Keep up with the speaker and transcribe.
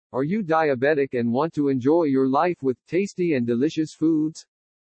Are you diabetic and want to enjoy your life with tasty and delicious foods?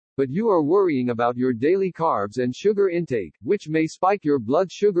 But you are worrying about your daily carbs and sugar intake, which may spike your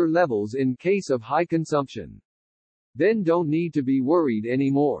blood sugar levels in case of high consumption. Then don't need to be worried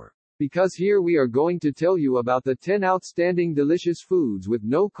anymore. Because here we are going to tell you about the 10 outstanding delicious foods with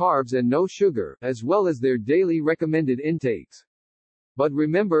no carbs and no sugar, as well as their daily recommended intakes. But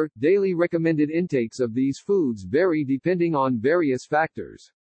remember, daily recommended intakes of these foods vary depending on various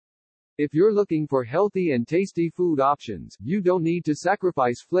factors. If you're looking for healthy and tasty food options, you don't need to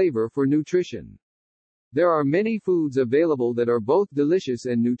sacrifice flavor for nutrition. There are many foods available that are both delicious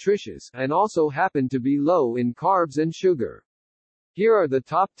and nutritious, and also happen to be low in carbs and sugar. Here are the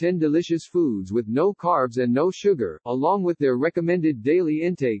top 10 delicious foods with no carbs and no sugar, along with their recommended daily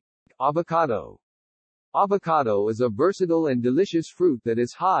intake. Avocado. Avocado is a versatile and delicious fruit that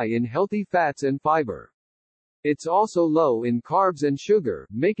is high in healthy fats and fiber. It's also low in carbs and sugar,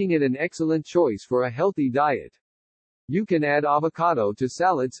 making it an excellent choice for a healthy diet. You can add avocado to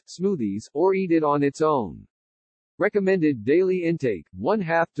salads, smoothies, or eat it on its own. Recommended daily intake: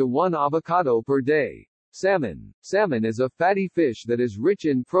 1/2 to 1 avocado per day. Salmon. Salmon is a fatty fish that is rich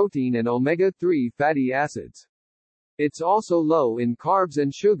in protein and omega-3 fatty acids. It's also low in carbs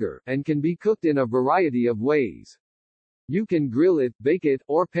and sugar, and can be cooked in a variety of ways. You can grill it, bake it,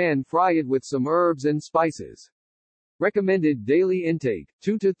 or pan fry it with some herbs and spices. Recommended daily intake: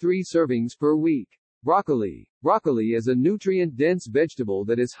 2 to 3 servings per week. Broccoli. Broccoli is a nutrient-dense vegetable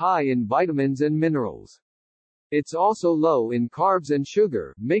that is high in vitamins and minerals. It's also low in carbs and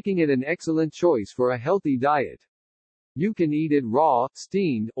sugar, making it an excellent choice for a healthy diet. You can eat it raw,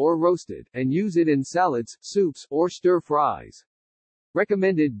 steamed, or roasted, and use it in salads, soups, or stir-fries.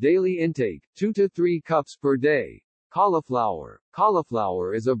 Recommended daily intake: 2 to 3 cups per day. Cauliflower.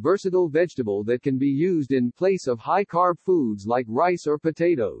 Cauliflower is a versatile vegetable that can be used in place of high-carb foods like rice or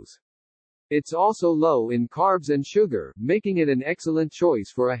potatoes. It's also low in carbs and sugar, making it an excellent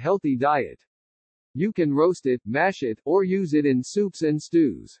choice for a healthy diet. You can roast it, mash it, or use it in soups and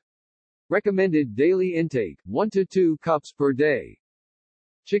stews. Recommended daily intake: 1 to 2 cups per day.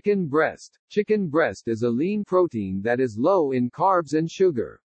 Chicken breast. Chicken breast is a lean protein that is low in carbs and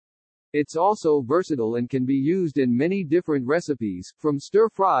sugar. It's also versatile and can be used in many different recipes, from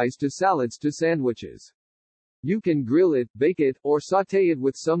stir-fries to salads to sandwiches. You can grill it, bake it, or sauté it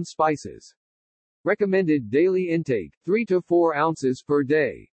with some spices. Recommended daily intake: 3 to 4 ounces per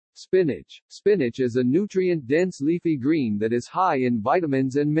day. Spinach. Spinach is a nutrient-dense leafy green that is high in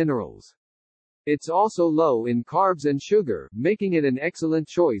vitamins and minerals. It's also low in carbs and sugar, making it an excellent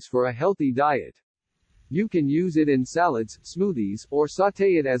choice for a healthy diet. You can use it in salads, smoothies, or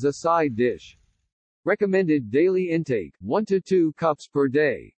sauté it as a side dish. Recommended daily intake: 1 to 2 cups per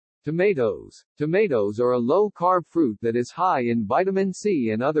day. Tomatoes. Tomatoes are a low-carb fruit that is high in vitamin C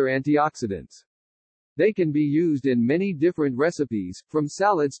and other antioxidants. They can be used in many different recipes, from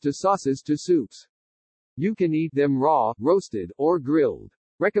salads to sauces to soups. You can eat them raw, roasted, or grilled.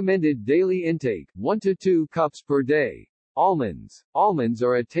 Recommended daily intake: 1 to 2 cups per day. Almonds. Almonds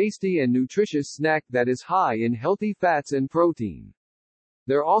are a tasty and nutritious snack that is high in healthy fats and protein.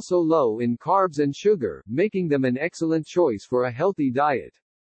 They're also low in carbs and sugar, making them an excellent choice for a healthy diet.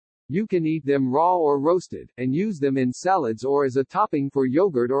 You can eat them raw or roasted, and use them in salads or as a topping for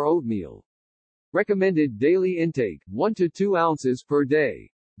yogurt or oatmeal. Recommended daily intake: 1 to 2 ounces per day.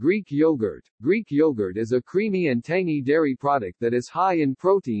 Greek yogurt. Greek yogurt is a creamy and tangy dairy product that is high in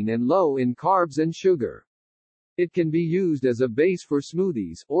protein and low in carbs and sugar. It can be used as a base for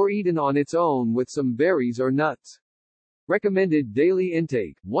smoothies, or eaten on its own with some berries or nuts. Recommended daily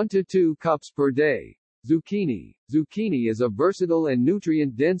intake: 1 to 2 cups per day. Zucchini. Zucchini is a versatile and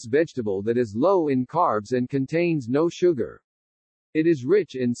nutrient-dense vegetable that is low in carbs and contains no sugar. It is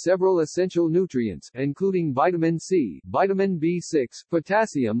rich in several essential nutrients, including vitamin C, vitamin B6,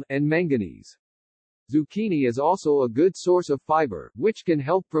 potassium, and manganese. Zucchini is also a good source of fiber, which can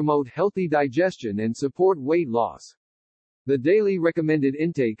help promote healthy digestion and support weight loss. The daily recommended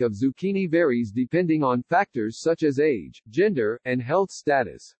intake of zucchini varies depending on factors such as age, gender, and health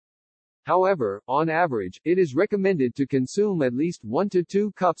status. However, on average, it is recommended to consume at least 1 to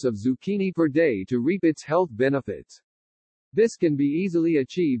 2 cups of zucchini per day to reap its health benefits. This can be easily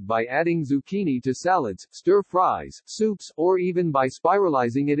achieved by adding zucchini to salads, stir-fries, soups, or even by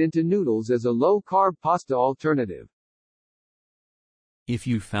spiralizing it into noodles as a low-carb pasta alternative. If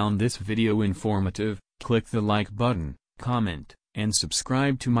you found this video informative, click the like button, comment, and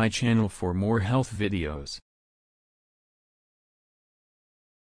subscribe to my channel for more health videos.